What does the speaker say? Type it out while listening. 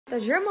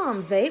Does your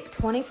mom vape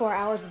 24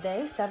 hours a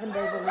day, 7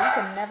 days a week,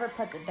 and never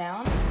puts it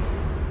down?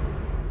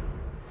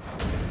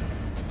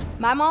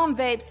 My mom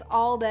vapes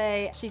all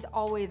day. She's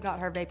always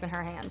got her vape in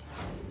her hand.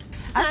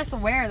 I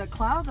swear, the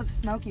clouds of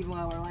smoke you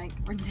blow are like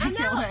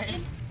ridiculous.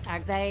 I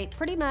vape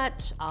pretty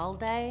much all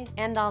day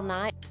and all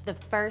night. The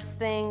first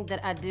thing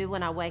that I do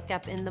when I wake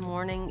up in the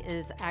morning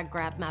is I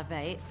grab my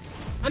vape.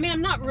 I mean,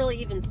 I'm not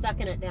really even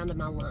sucking it down to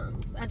my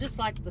lungs. I just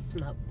like the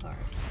smoke part.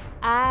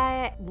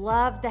 I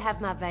love to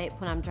have my vape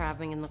when I'm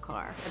driving in the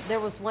car.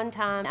 There was one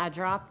time I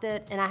dropped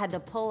it and I had to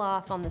pull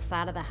off on the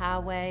side of the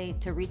highway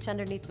to reach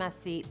underneath my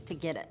seat to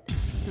get it.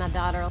 My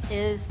daughter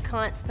is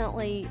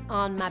constantly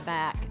on my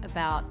back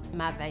about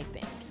my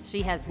vaping.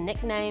 She has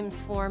nicknames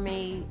for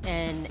me,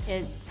 and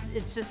it's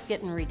just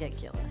getting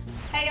ridiculous.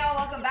 Hey y'all,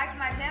 welcome back to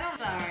my channel.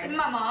 This is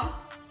my mom,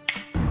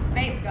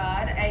 Vape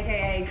God,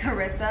 AKA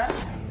Carissa.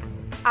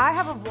 I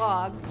have a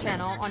vlog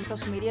channel on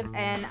social media,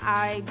 and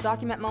I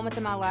document moments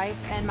in my life,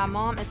 and my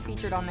mom is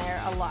featured on there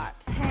a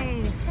lot.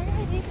 Hey.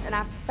 And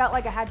I felt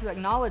like I had to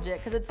acknowledge it,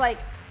 because it's like,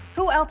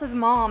 who else's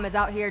mom is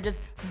out here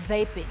just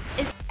vaping?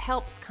 It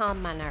helps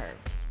calm my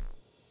nerves.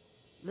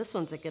 This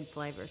one's a good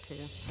flavor too.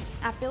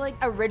 I feel like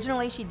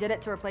originally she did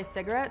it to replace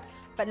cigarettes,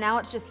 but now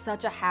it's just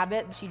such a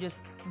habit, she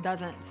just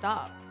doesn't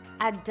stop.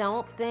 I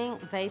don't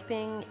think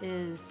vaping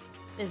is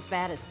as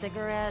bad as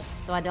cigarettes,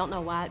 so I don't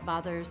know why it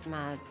bothers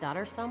my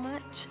daughter so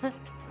much.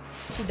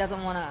 She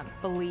doesn't want to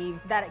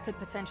believe that it could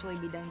potentially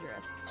be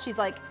dangerous. She's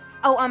like,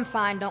 oh, I'm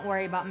fine, don't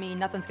worry about me,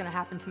 nothing's gonna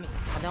happen to me.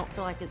 I don't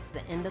feel like it's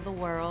the end of the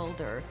world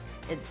or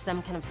it's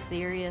some kind of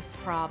serious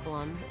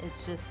problem.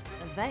 It's just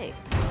a vape.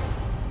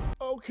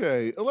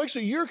 Okay,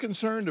 Alexa, you're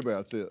concerned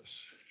about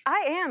this.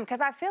 I am,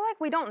 because I feel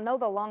like we don't know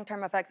the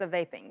long-term effects of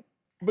vaping.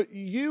 But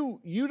you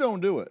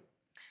don't do it.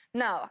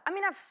 No, I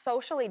mean, I've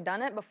socially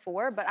done it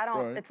before, but I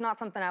don't, Right. It's not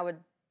something I would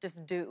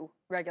just do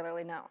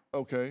regularly, no.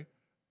 Okay,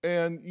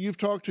 and you've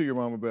talked to your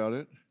mom about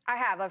it. I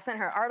have, I've sent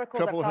her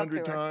articles, A couple I've talked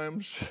hundred to her.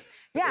 times.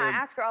 Yeah, I And-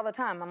 ask her all the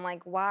time. I'm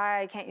like,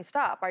 why can't you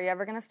stop? Are you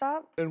ever gonna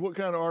stop? And what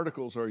kind of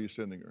articles are you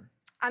sending her?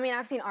 I mean,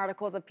 I've seen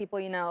articles of people,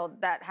 you know,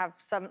 that have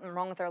something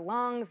wrong with their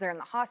lungs, they're in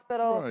the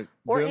hospital. Right,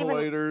 Or even,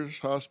 ventilators,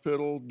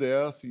 hospital,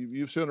 death.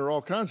 You've sent her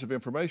all kinds of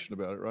information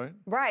about it, right?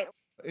 right.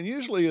 And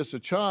usually it's a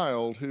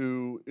child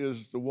who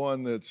is the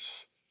one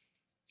that's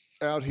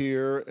out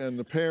here and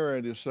the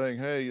parent is saying,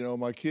 hey, you know,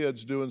 my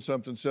kid's doing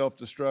something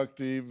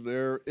self-destructive,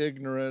 they're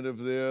ignorant of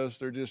this,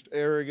 they're just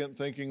arrogant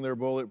thinking they're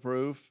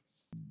bulletproof.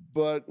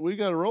 But we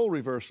got a role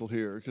reversal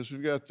here because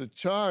we've got the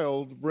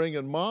child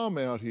bringing mom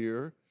out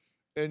here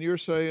and you're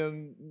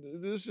saying,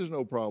 this is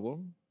no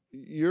problem.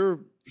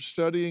 You're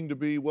studying to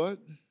be what?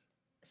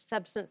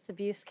 Substance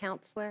abuse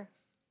counselor?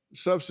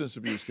 Substance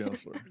abuse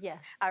counselor. Yes.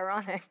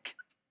 Ironic.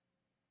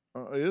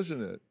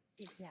 Isn't it?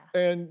 Yeah.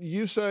 And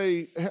you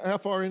say, how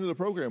far into the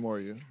program are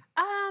you?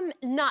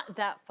 Not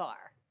that far.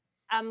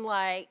 I'm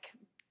like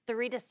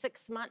 3 to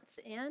 6 months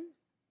in.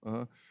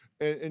 Uh-huh.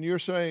 And you're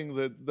saying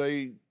that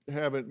they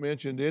haven't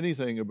mentioned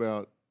anything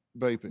about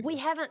vaping? We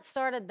haven't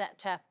started that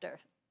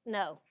chapter,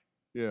 no.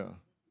 Yeah,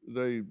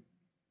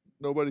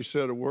 nobody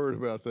said a word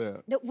about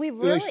that. No, we Do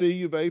really. they see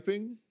you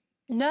vaping?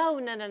 No.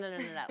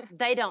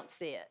 They don't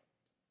see it.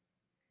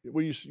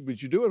 Well,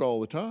 but you do it all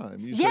the time.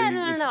 You say Yeah,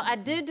 it's- no. I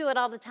do it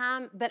all the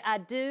time, but I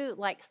do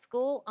like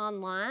school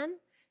online.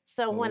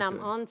 So when I'm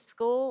okay. on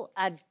school,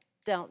 I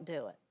don't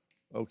do it.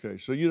 Okay,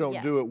 so you don't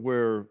Yeah. do it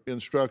where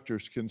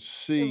instructors can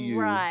see you.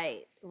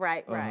 Right.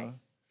 Uh-huh.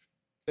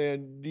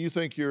 And do you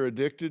think you're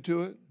addicted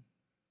to it?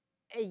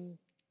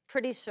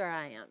 Pretty sure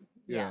I am.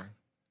 Yeah.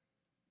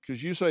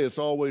 Because you say it's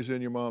always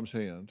in your mom's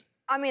hand.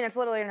 I mean, it's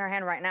literally in her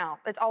hand right now.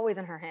 It's always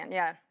in her hand,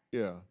 yeah.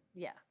 Yeah.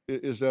 Yeah.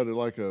 Is that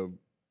like a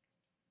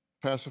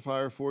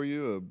pacifier for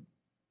you, a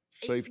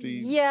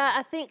safety? Yeah,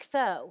 I think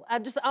so.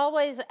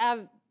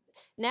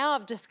 Now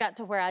I've just got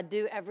to where I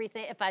do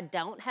everything. If I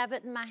don't have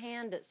it in my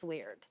hand, it's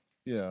weird.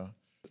 Yeah.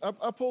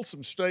 I pulled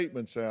some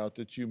statements out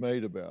that you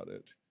made about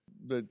it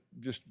that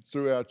just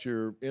throughout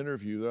your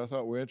interview that I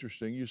thought were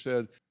interesting. You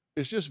said,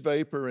 it's just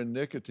vapor and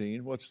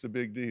nicotine. What's the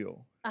big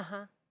deal?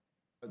 Uh-huh.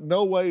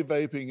 No way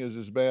vaping is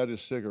as bad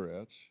as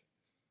cigarettes.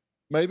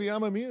 Maybe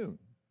I'm immune.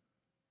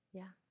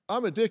 Yeah.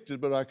 I'm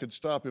addicted, but I could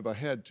stop if I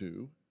had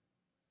to.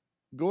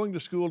 Going to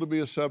school to be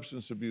a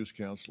substance abuse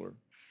counselor.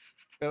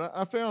 And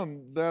I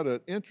found that an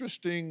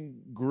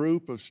interesting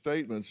group of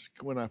statements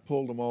when I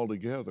pulled them all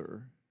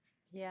together.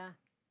 Yeah.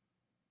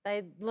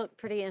 They look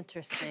pretty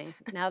interesting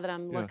now that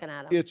I'm looking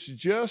at them. It's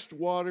just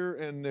water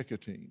and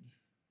nicotine.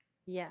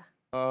 Yeah.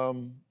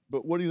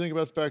 But what do you think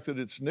about the fact that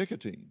it's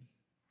nicotine?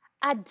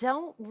 I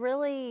don't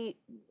really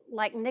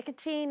like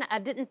nicotine. I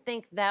didn't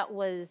think that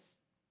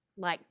was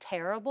like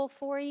terrible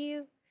for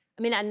you.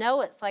 I mean, I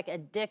know it's like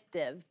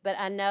addictive, but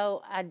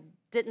I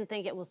didn't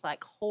think it was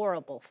like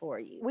horrible for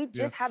you. We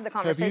just had the Have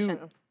conversation.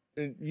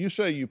 and you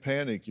say you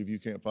panic if you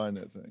can't find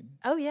that thing.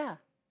 Oh, yeah.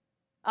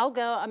 I'll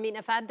go. I mean,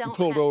 if I don't You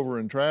pulled have- over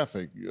in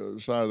traffic,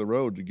 side of the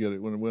road to get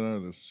it when it went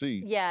under the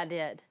seat. Yeah, I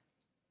did.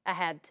 I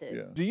had to.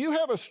 Yeah. Do you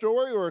have a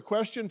story or a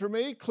question for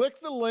me? Click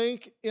the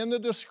link in the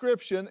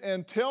description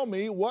and tell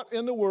me what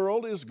in the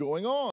world is going on.